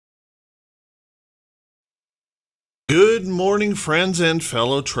Good morning, friends and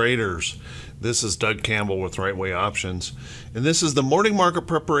fellow traders. This is Doug Campbell with Right Way Options, and this is the morning market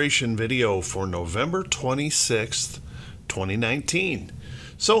preparation video for November 26th, 2019.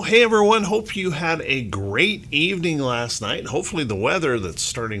 So, hey everyone, hope you had a great evening last night. Hopefully the weather that's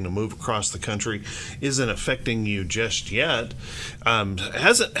starting to move across the country isn't affecting you just yet.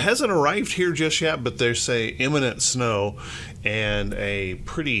 Hasn't arrived here just yet, but they say imminent snow and a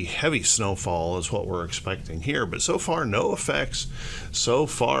pretty heavy snowfall is what we're expecting here. But so far, no effects so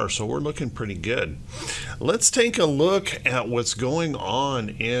far, so we're looking pretty good. Let's take a look at what's going on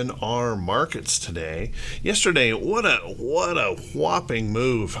in our markets today. Yesterday, what a whopping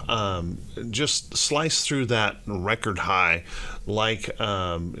move. Just sliced through that record high like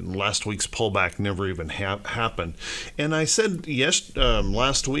last week's pullback never even happened. And I said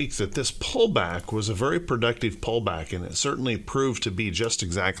last week that this pullback was a very productive pullback, and it certainly proved to be just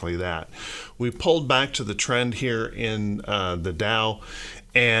exactly that. We pulled back to the trend here in the Dow,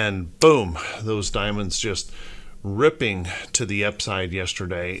 and boom, those diamonds just ripping to the upside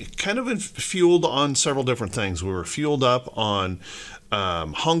yesterday, kind of fueled on several different things. We were fueled up on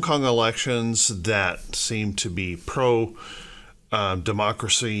Hong Kong elections that seemed to be pro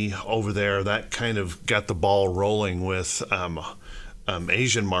democracy over there. That kind of got the ball rolling with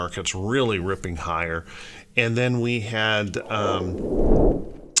Asian markets really ripping higher. And then we had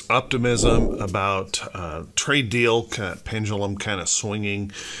optimism about trade deal pendulum kind of swinging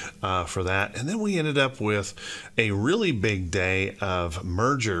for that. And then we ended up with a really big day of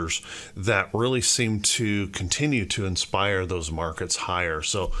mergers that really seemed to continue to inspire those markets higher.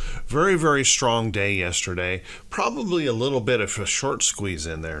 So very, very strong day yesterday. Probably a little bit of a short squeeze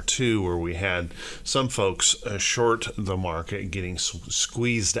in there too, where we had some folks short the market getting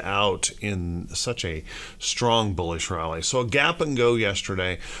squeezed out in such a strong bullish rally. So a gap and go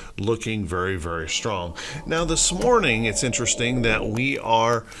yesterday, looking very, very strong. Now this morning, it's interesting that we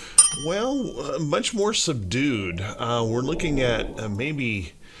are, well, much more subdued. We're looking at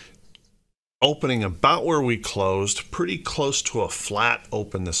maybe opening about where we closed, pretty close to a flat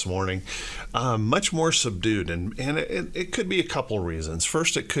open this morning, much more subdued. And it could be a couple reasons.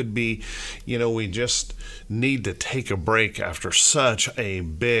 First, it could be, we just need to take a break after such a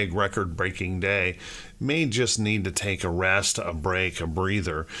big record-breaking day. May just need to take a rest, a break, a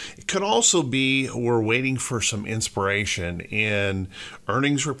breather. It could also be we're waiting for some inspiration in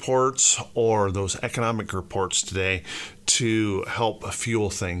earnings reports or those economic reports today to help fuel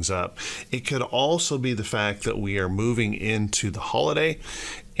things up. It could also be the fact that we are moving into the holiday,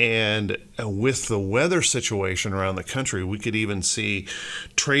 and with the weather situation around the country, we could even see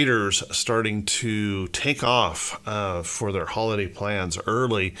traders starting to take off for their holiday plans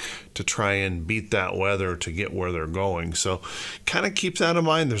early to try and beat that weather to get where they're going. So kind of keep that in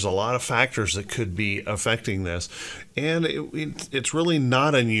mind. There's a lot of factors that could be affecting this, and it's really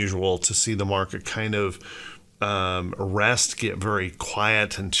not unusual to see the market kind of rest, get very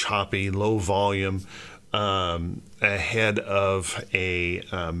quiet and choppy, low volume ahead of a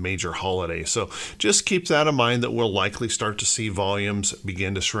major holiday. So just keep that in mind, that we'll likely start to see volumes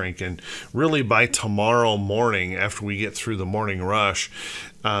begin to shrink. And really by tomorrow morning, after we get through the morning rush,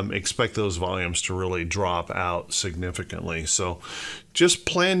 expect those volumes to really drop out significantly. So just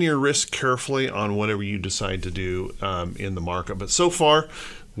plan your risk carefully on whatever you decide to do in the market. But so far,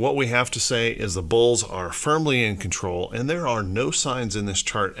 what we have to say is the bulls are firmly in control, and there are no signs in this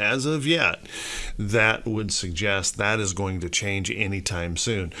chart as of yet that would suggest that is going to change anytime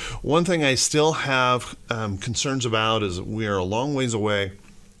soon. One thing I still have concerns about is we are a long ways away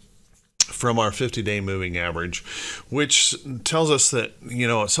from our 50-day moving average, which tells us that,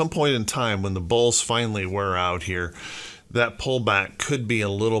 at some point in time when the bulls finally wear out here, that pullback could be a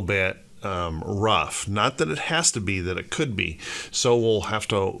little bit rough. Not that it has to be, that it could be. So we'll have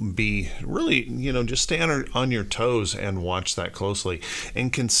to be really, just stay on your toes and watch that closely,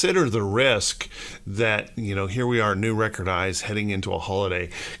 and consider the risk that, here we are, new record highs heading into a holiday.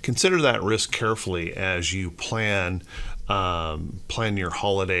 Consider that risk carefully as you plan your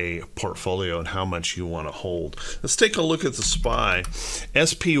holiday portfolio and how much you want to hold. Let's take a look at the SPY.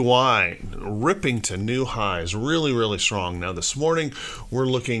 SPY ripping to new highs, really, really strong. Now this morning we're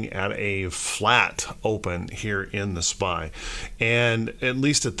looking at a flat open here in the SPY, and at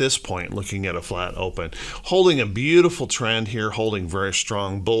least at this point looking at a flat open, holding a beautiful trend here, holding very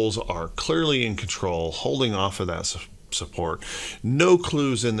strong. Bulls are clearly in control, holding off of that support. No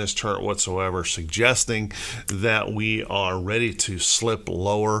clues in this chart whatsoever suggesting that we are ready to slip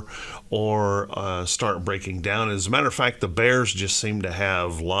lower or start breaking down. As a matter of fact, the bears just seem to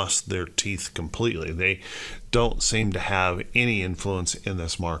have lost their teeth completely. don't seem to have any influence in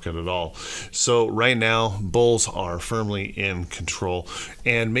this market at all. So right now, bulls are firmly in control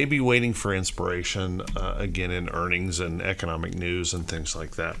and maybe waiting for inspiration again in earnings and economic news and things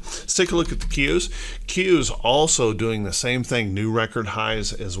like that. Let's take a look at the Qs. Qs also doing the same thing, new record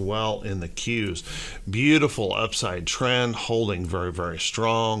highs as well in the Qs. Beautiful upside trend, holding very, very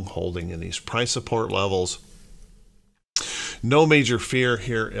strong, holding in these price support levels. No major fear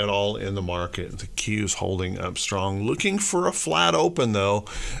here at all in the market. The Q's holding up strong. Looking for a flat open though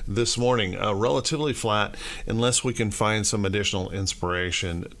this morning, relatively flat, unless we can find some additional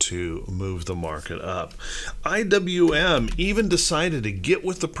inspiration to move the market up. IWM even decided to get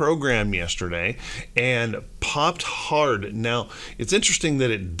with the program yesterday and popped hard. Now, it's interesting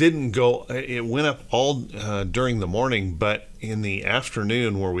that it didn't go, it went up all during the morning, but in the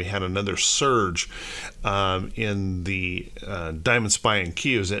afternoon where we had another surge in the Diamond Spy and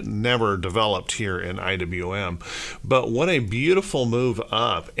Qs, it never developed here in IWM. But what a beautiful move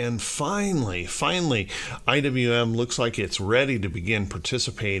up. And finally, IWM looks like it's ready to begin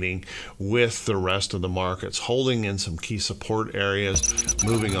participating with the rest of the markets, holding in some key support areas,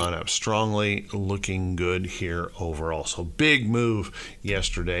 moving on up strongly, looking good here overall. So big move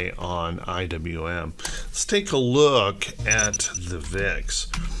yesterday on IWM. Let's take a look at the VIX.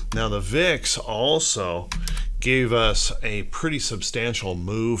 Now the VIX also gave us a pretty substantial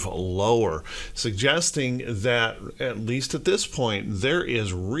move lower, suggesting that at least at this point there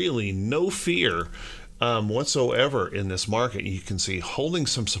is really no fear whatsoever in this market. You can see holding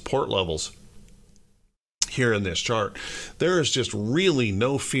some support levels here in this chart. There is just really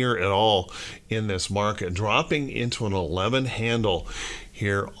no fear at all in this market, dropping into an 11 handle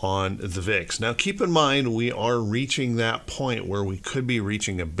here on the VIX. Now keep in mind, we are reaching that point where we could be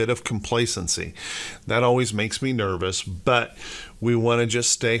reaching a bit of complacency. That always makes me nervous, but we want to just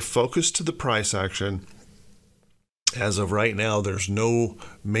stay focused to the price action. As of right now, there's no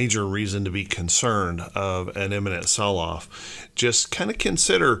major reason to be concerned of an imminent sell-off. Just kind of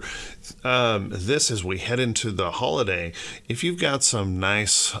consider this as we head into the holiday. If you've got some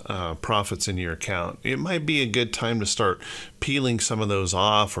nice profits in your account, it might be a good time to start peeling some of those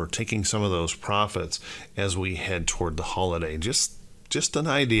off or taking some of those profits as we head toward the holiday. Just an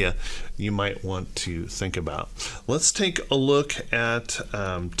idea you might want to think about. Let's take a look at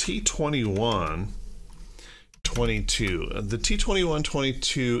T21. 22. The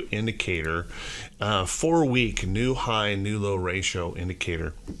T21-22 indicator, 4-week new high, new low ratio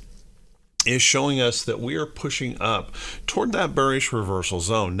indicator, is showing us that we are pushing up toward that bearish reversal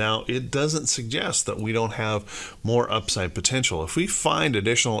zone. Now, it doesn't suggest that we don't have more upside potential. If we find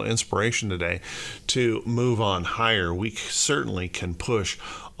additional inspiration today to move on higher, we certainly can push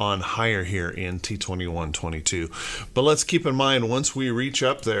on higher here in T21-22. But let's keep in mind, once we reach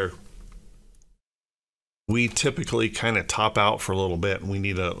up there, we typically kind of top out for a little bit and we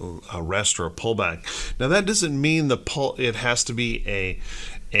need a rest or a pullback. Now that doesn't mean it has to be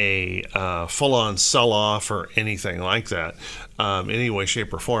a full-on sell-off or anything like that any way,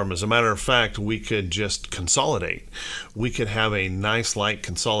 shape, or form. As a matter of fact, we could just consolidate. We could have a nice light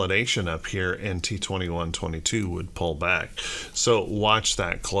consolidation up here and T21-22 would pull back. So watch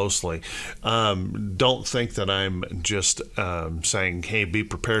that closely. Don't think that I'm just saying, hey, be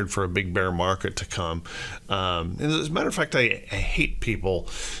prepared for a big bear market to come. And as a matter of fact, I hate people,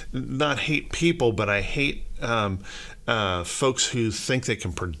 not hate people, but I hate folks who think they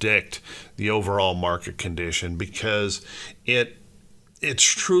can predict the overall market condition, because it's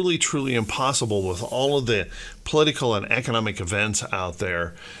truly impossible with all of the political and economic events out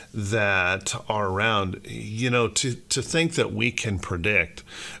there that are around, to think that we can predict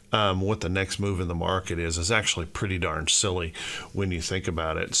what the next move in the market is actually pretty darn silly when you think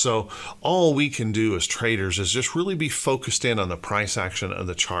about it. So all we can do as traders is just really be focused in on the price action of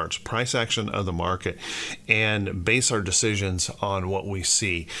the charts, price action of the market, and base our decisions on what we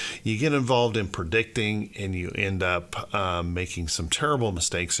see. You get involved in predicting and you end up making some terrible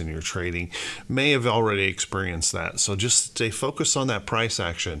mistakes in your trading. May have already experienced that. So just stay focused on that price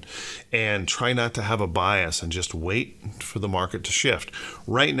action and try not to have a bias and just wait for the market to shift.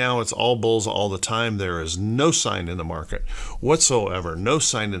 Right now it's all bulls all the time. There is no sign in the market whatsoever, no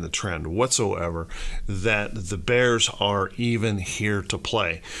sign in the trend whatsoever that the bears are even here to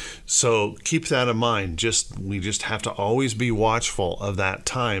play. So keep that in mind. We just have to always be watchful of that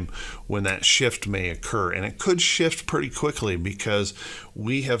time when that shift may occur, and it could shift pretty quickly because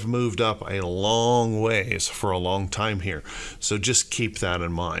we have moved up a long ways for a long time here. So just keep that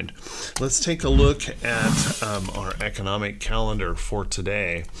in mind. Let's take a look at our economic calendar for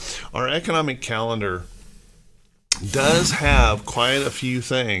today. Our economic calendar does have quite a few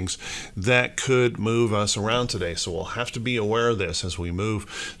things that could move us around today. So we'll have to be aware of this as we move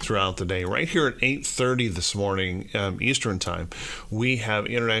throughout the day. Right here at 8:30 this morning Eastern time, we have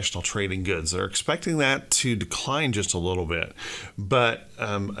international trading goods. They're expecting that to decline just a little bit, but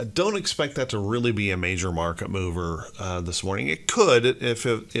I don't expect that to really be a major market mover this morning. It could if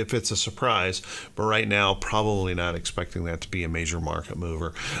it's a surprise, but right now probably not expecting that to be a major market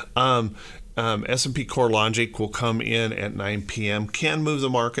mover. S&P Core Logic will come in at 9 p.m. Can move the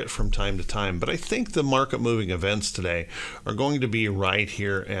market from time to time, but I think the market moving events today are going to be right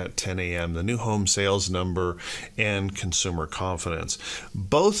here at 10 a.m. The new home sales number and consumer confidence.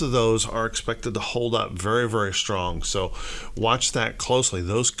 Both of those are expected to hold up very, very strong. So watch that closely.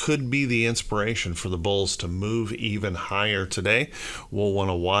 Those could be the inspiration for the bulls to move even higher today. We'll want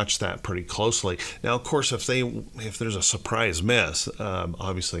to watch that pretty closely. Now, of course, if there's a surprise miss,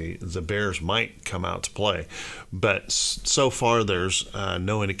 obviously the bears might come out to play, but so far there's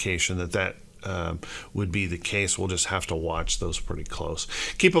no indication that would be the case. We'll just have to watch those pretty close.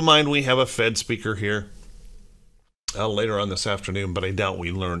 Keep in mind we have a Fed speaker here later on this afternoon, but I doubt we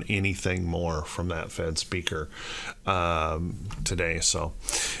learn anything more from that Fed speaker today. So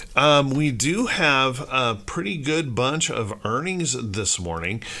we do have a pretty good bunch of earnings this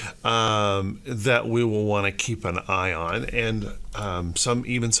morning that we will want to keep an eye on, and some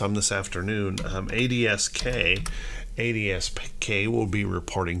this afternoon. ADSK will be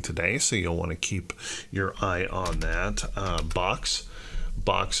reporting today, so you'll want to keep your eye on that. Box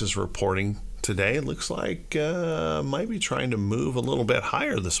is reporting today. It looks like might be trying to move a little bit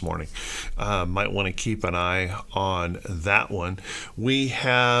higher this morning. Might want to keep an eye on that one. We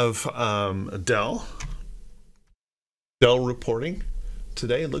have Dell reporting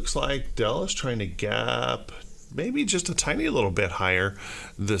today. It looks like Dell is trying to gap maybe just a tiny little bit higher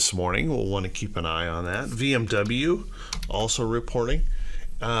this morning. We'll want to keep an eye on that. VMW also reporting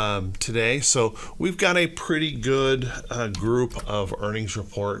today. So we've got a pretty good group of earnings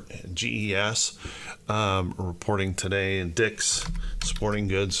report. GES reporting today, and Dick's Sporting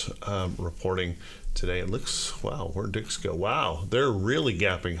Goods reporting today. It looks, wow, where'd Dick's go? Wow, they're really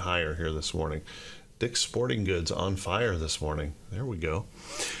gapping higher here this morning. Dick's Sporting Goods on fire this morning. There we go.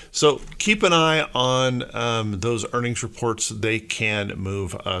 So keep an eye on those earnings reports. They can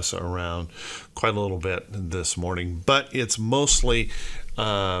move us around quite a little bit this morning, but it's mostly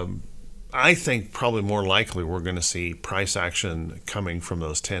I think probably more likely we're going to see price action coming from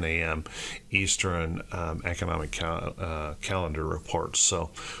those 10 a.m. Eastern economic calendar reports.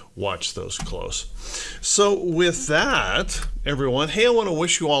 So watch those close. So with that, everyone, hey, I want to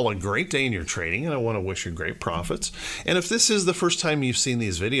wish you all a great day in your trading, and I want to wish you great profits. And if this is the first time you've seen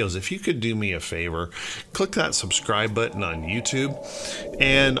these videos, if you could do me a favor, click that subscribe button on YouTube,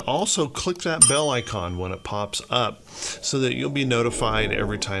 and also click that bell icon when it pops up so that you'll be notified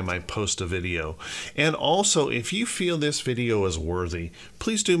every time I post a video. And also, if you feel this video is worthy,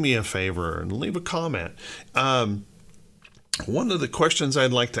 please do me a favor and leave a comment. One of the questions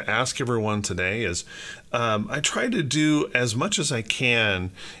I'd like to ask everyone today is, I try to do as much as I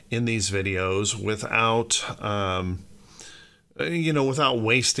can in these videos without, without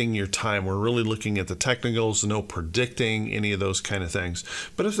wasting your time. We're really looking at the technicals, no predicting any of those kind of things.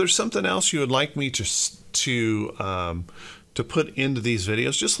 But if there's something else you would like me to put into these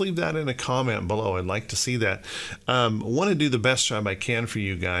videos, just leave that in a comment below. I'd like to see that. I want to do the best job I can for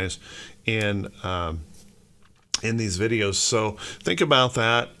you guys in these videos. So think about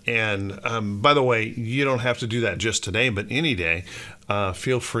that. And by the way, you don't have to do that just today, but any day.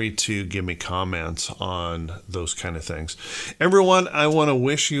 Feel free to give me comments on those kind of things. Everyone, I want to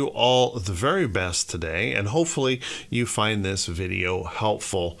wish you all the very best today, and hopefully you find this video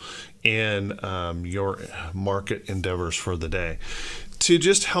helpful in your market endeavors for the day. To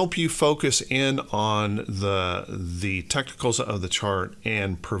just help you focus in on the technicals of the chart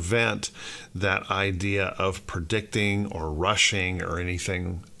and prevent that idea of predicting or rushing or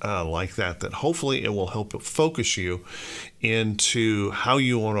anything like that, that hopefully it will help focus you into how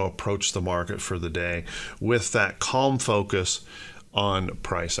you want to approach the market for the day with that calm focus on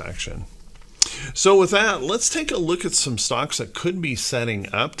price action. So with that, let's take a look at some stocks that could be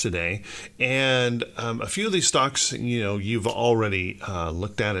setting up today. And a few of these stocks, you've already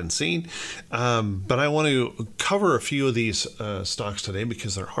looked at and seen. But I want to cover a few of these stocks today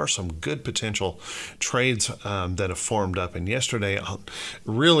because there are some good potential trades that have formed up. And yesterday,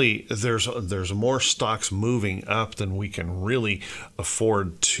 really, there's more stocks moving up than we can really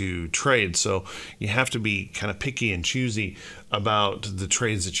afford to trade. So you have to be kind of picky and choosy about the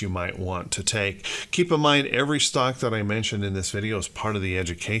trades that you might want to take. make. Keep in mind, every stock that I mentioned in this video is part of the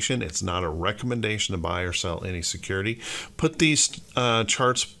education. It's not a recommendation to buy or sell any security. Put these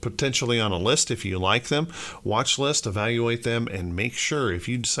charts potentially on a list if you like them. Watch list, evaluate them, and make sure if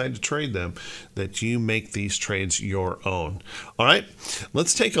you decide to trade them that you make these trades your own. All right,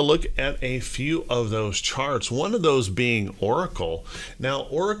 let's take a look at a few of those charts. One of those being Oracle. Now,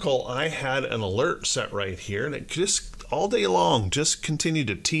 Oracle, I had an alert set right here, and it just all day long just continue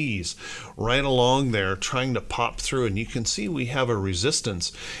to tease right along there, trying to pop through. And you can see we have a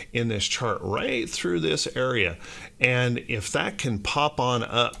resistance in this chart right through this area. And if that can pop on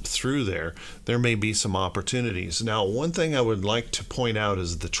up through there, there may be some opportunities. Now, one thing I would like to point out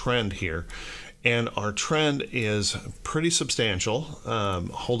is the trend here. And our trend is pretty substantial,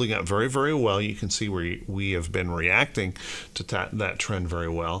 holding up very, very well. You can see we have been reacting to that trend very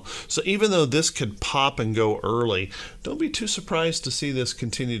well. So even though this could pop and go early, don't be too surprised to see this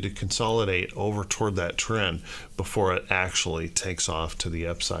continue to consolidate over toward that trend before it actually takes off to the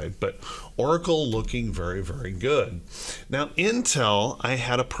upside. But Oracle looking very, very good. Now, Intel, I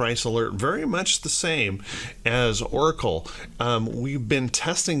had a price alert very much the same as Oracle. We've been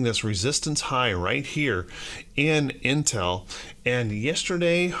testing this resistance high right here in Intel, and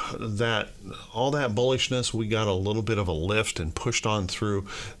yesterday all that bullishness, we got a little bit of a lift and pushed on through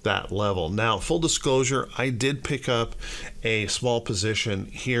that level. Now, full disclosure, I did pick up a small position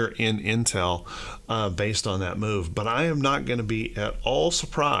here in Intel based on that move, but I am not going to be at all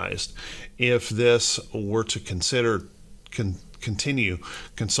surprised if this were to continue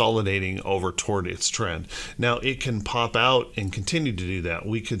consolidating over toward its trend. Now, it can pop out and continue to do that.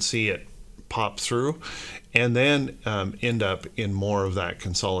 We could see it pop through and then end up in more of that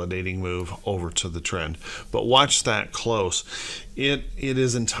consolidating move over to the trend. But watch that close. It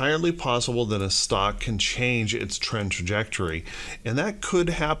is entirely possible that a stock can change its trend trajectory, and that could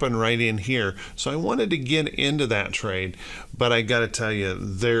happen right in here. So I wanted to get into that trade, but I got to tell you,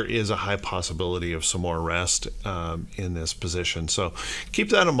 there is a high possibility of some more rest in this position. So keep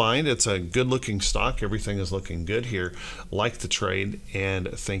that in mind. It's a good looking stock. Everything is looking good here. Like the trade and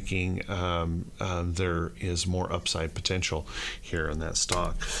thinking there is more upside potential here in that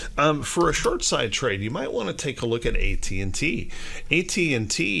stock. For a short side trade, you might want to take a look at AT&T.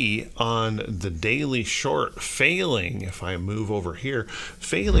 AT&T on the daily short failing, if I move over here,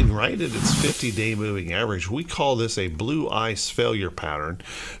 failing right at its 50-day moving average. We call this a blue ice failure pattern,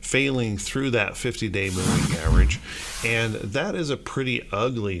 failing through that 50-day moving average. And that is a pretty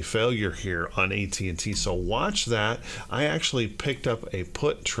ugly failure here on AT&T. So watch that. I actually picked up a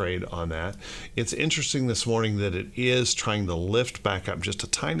put trade on that. It's interesting this morning that it is trying to lift back up just a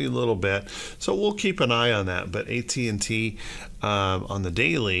tiny little bit. So we'll keep an eye on that. But AT&T on the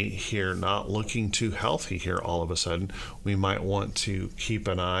daily here, not looking too healthy here all of a sudden. We might want to keep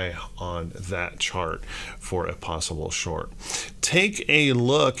an eye on that chart for a possible short. Take a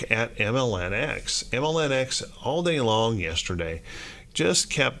look at MLNX. MLNX all day long yesterday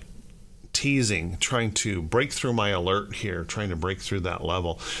just kept teasing, trying to break through my alert here, trying to break through that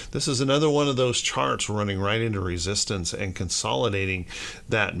level. This is another one of those charts running right into resistance and consolidating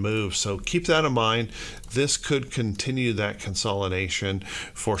that move. So keep that in mind. This could continue that consolidation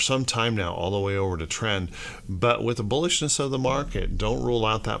for some time now, all the way over to trend. But with the bullishness of the market, don't rule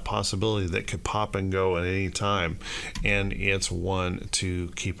out that possibility that could pop and go at any time. And it's one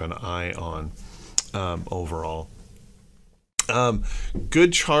to keep an eye on overall.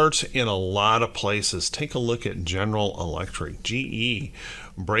 Good charts in a lot of places. Take a look at General Electric, GE,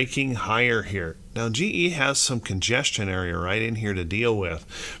 breaking higher here. Now, GE has some congestion area right in here to deal with,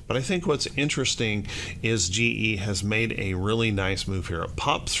 but I think what's interesting is GE has made a really nice move here. It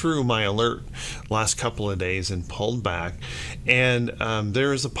popped through my alert last couple of days and pulled back, and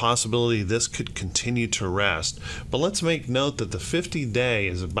there is a possibility this could continue to rest. But let's make note that the 50-day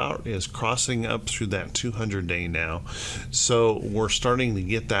is crossing up through that 200-day now, so we're starting to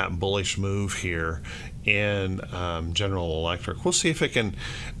get that bullish move here in General Electric. We'll see if it can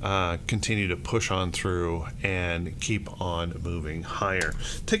continue to push on through and keep on moving higher.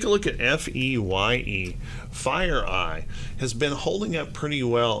 Take a look at FEYE. FireEye has been holding up pretty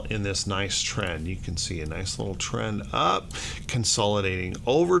well in this nice trend. You can see a nice little trend up, consolidating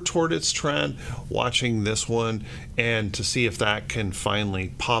over toward its trend, watching this one, and to see if that can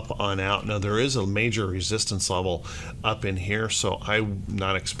finally pop on out. Now, there is a major resistance level up in here, so I'm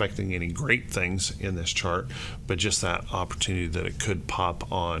not expecting any great things in this chart, but just that opportunity that it could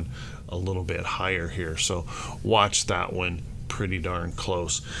pop on a little bit higher here. So watch that one pretty darn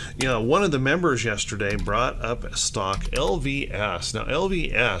close. You know, one of the members yesterday brought up a stock, LVS. Now,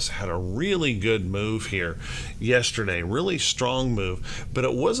 LVS had a really good move here yesterday, really strong move, but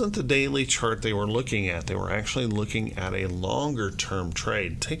it wasn't the daily chart they were looking at. They were actually looking at a longer term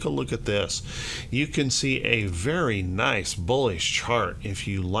trade. Take a look at this. You can see a very nice bullish chart if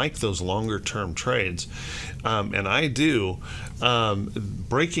you like those longer term trades, and I do.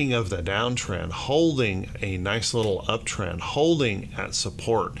 Breaking of the downtrend, holding a nice little uptrend, holding at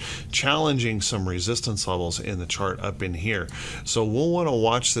support, challenging some resistance levels in the chart up in here. So we'll want to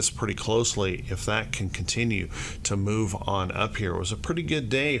watch this pretty closely if that can continue to move on up here. It was a pretty good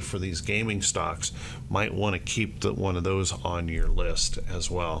day for these gaming stocks. Might want to keep one of those on your list as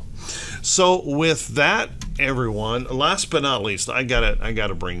well. So with that, everyone, last but not least, I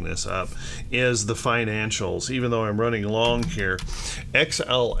gotta bring this up, is the financials. Even though I'm running long here,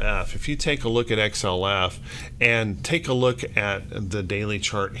 XLF, if you take a look at XLF and take a look at the daily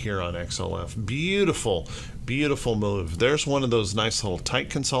chart here on XLF, beautiful move. There's one of those nice little tight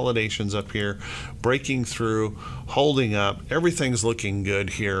consolidations up here, breaking through, holding up. Everything's looking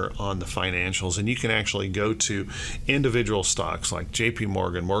good here on the financials, and you can actually go to individual stocks like JP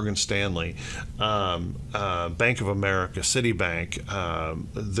Morgan, Morgan Stanley, Bank of America, Citibank.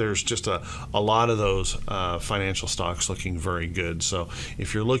 There's just a lot of those financial stocks looking very good. So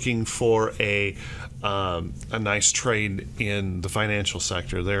if you're looking for a nice trade in the financial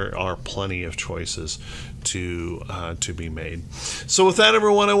sector, there are plenty of choices to be made. So with that,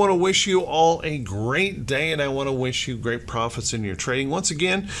 everyone, I want to wish you all a great day, and I want to wish you great profits in your trading. Once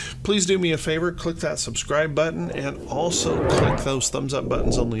again, please do me a favor, click that subscribe button, and also click those thumbs up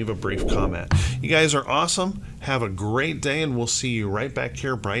buttons and leave a brief comment. You guys are awesome. Have a great day, and we'll see you right back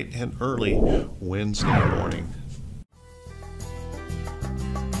here bright and early Wednesday morning.